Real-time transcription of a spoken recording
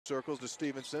circles to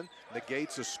Stevenson,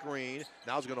 negates a screen.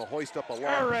 Now he's going to hoist up a long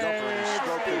jumper, and he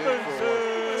stroked it in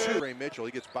for 2. Trey Mitchell,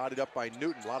 he gets bodied up by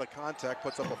Newton. A lot of contact,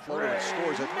 puts up a floater and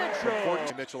scores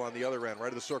it. Mitchell on the other end, right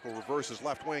of the circle, reverses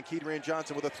left wing. Kedrian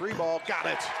Johnson with a 3-ball, got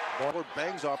it. Ball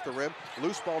bangs off the rim.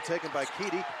 Loose ball taken by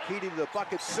Keedy. Keedy to the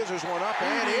bucket, scissors one up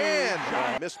and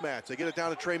in. Mismatch. They get it down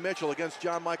to Trey Mitchell against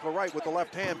John Michael Wright with the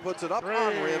left hand, puts it up on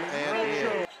rim and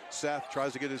in. Seth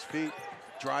tries to get his feet.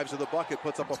 Drives to the bucket,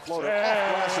 puts up a floater, off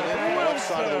glass and in from the left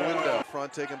side of the window.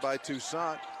 Front taken by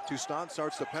Toussaint. Toussaint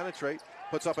starts to penetrate,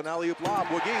 puts up an alley-oop lob.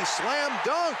 Wagee, slam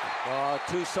dunk!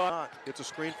 Toussaint gets a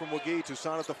screen from Wagee.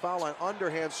 Toussaint at the foul line,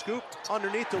 underhand scoop,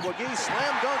 underneath to Wagee,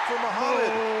 slam dunk for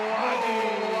Muhammad.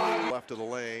 Left of the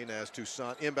lane as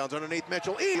Toussaint inbounds underneath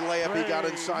Mitchell. Layup, he got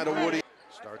inside of Woody.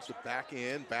 Starts to back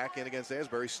in against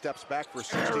Asbury, steps back for a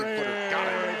 16-footer, got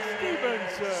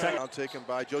it. Second taken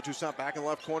by Joe Toussaint, back in the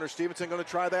left corner. Stevenson going to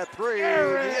try that 3.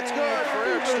 It's good for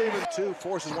Eric Stevenson. 2,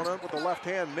 forces one up with the left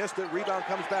hand, missed it. Rebound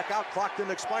comes back out, clock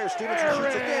didn't expire. Stevenson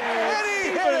shoots again, and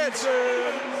he hit it!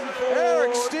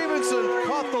 Eric Stevenson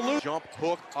caught the loop. Jump,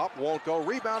 hook, up, won't go.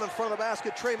 Rebound in front of the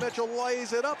basket. Trey Mitchell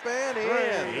lays it up and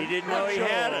in. He didn't know he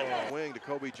had it. Wing to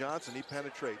Kobe Johnson, he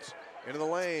penetrates. Into the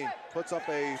lane, puts up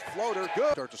a floater,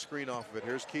 good. Start to screen off of it.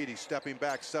 Here's Keedy stepping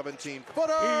back,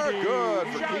 17-footer, good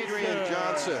for Kedrian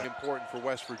Johnson. Important for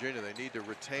West Virginia. They need to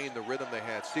retain the rhythm they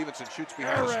had. Stevenson shoots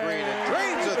behind the screen and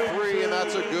drains a 3, and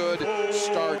that's a good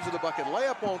start to the bucket.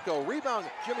 Layup won't go. Rebound,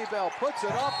 Jimmy Bell puts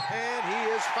it up, and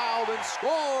he is fouled and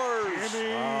scores.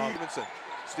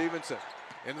 Stevenson.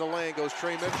 In the lane goes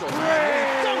Trey Mitchell. He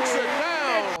dunks it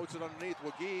down. Puts it underneath.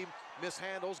 Wagee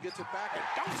mishandles, gets it back, and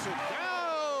dunks it down.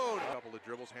 A couple of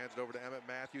dribbles, hands it over to Emmett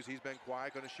Matthews. He's been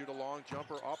quiet, going to shoot a long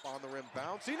jumper up on the rim,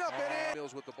 bouncing up and in.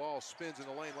 Mills with the ball, spins in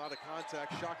the lane, a lot of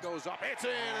contact. Shot goes up, it's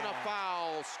in, and a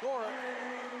foul. Score it.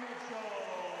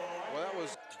 Well, that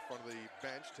was in front of the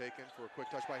bench, taken for a quick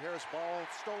touch by Harris. Ball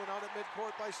stolen out at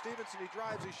midcourt by Stevenson. He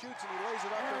drives, he shoots, and he lays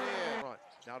it up and in.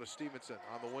 Now to Stevenson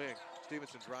on the wing.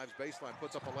 Stevenson drives baseline,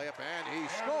 puts up a layup, and he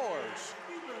scores.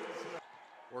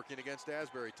 Working against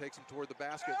Asbury, takes him toward the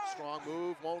basket. Strong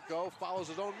move, won't go, follows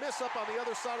his own miss up on the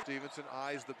other side. Stevenson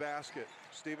eyes the basket.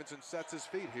 Stevenson sets his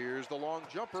feet. Here's the long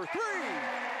jumper, 3!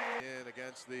 In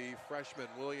against the freshman,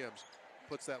 Williams.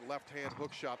 Puts that left-hand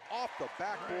hook shot off the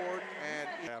backboard and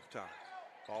halftime.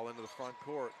 Ball into the front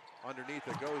court. Underneath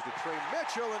it goes to Trey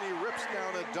Mitchell, and he rips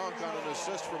down a dunk on an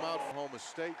assist from Oklahoma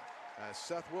State. As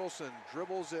Seth Wilson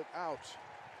dribbles it out.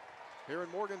 Here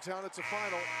in Morgantown, it's a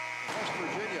final. West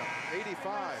Virginia,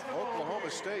 85.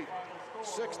 Oklahoma State,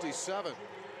 67.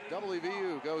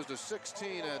 WVU goes to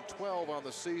 16-12 on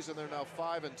the season. They're now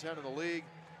 5-10 in the league.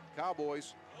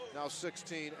 Cowboys now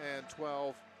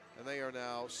 16-12, and they are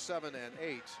now 7-8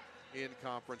 in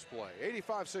conference play.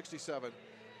 85-67,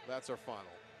 that's our final.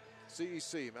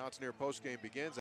 CEC Mountaineer postgame begins.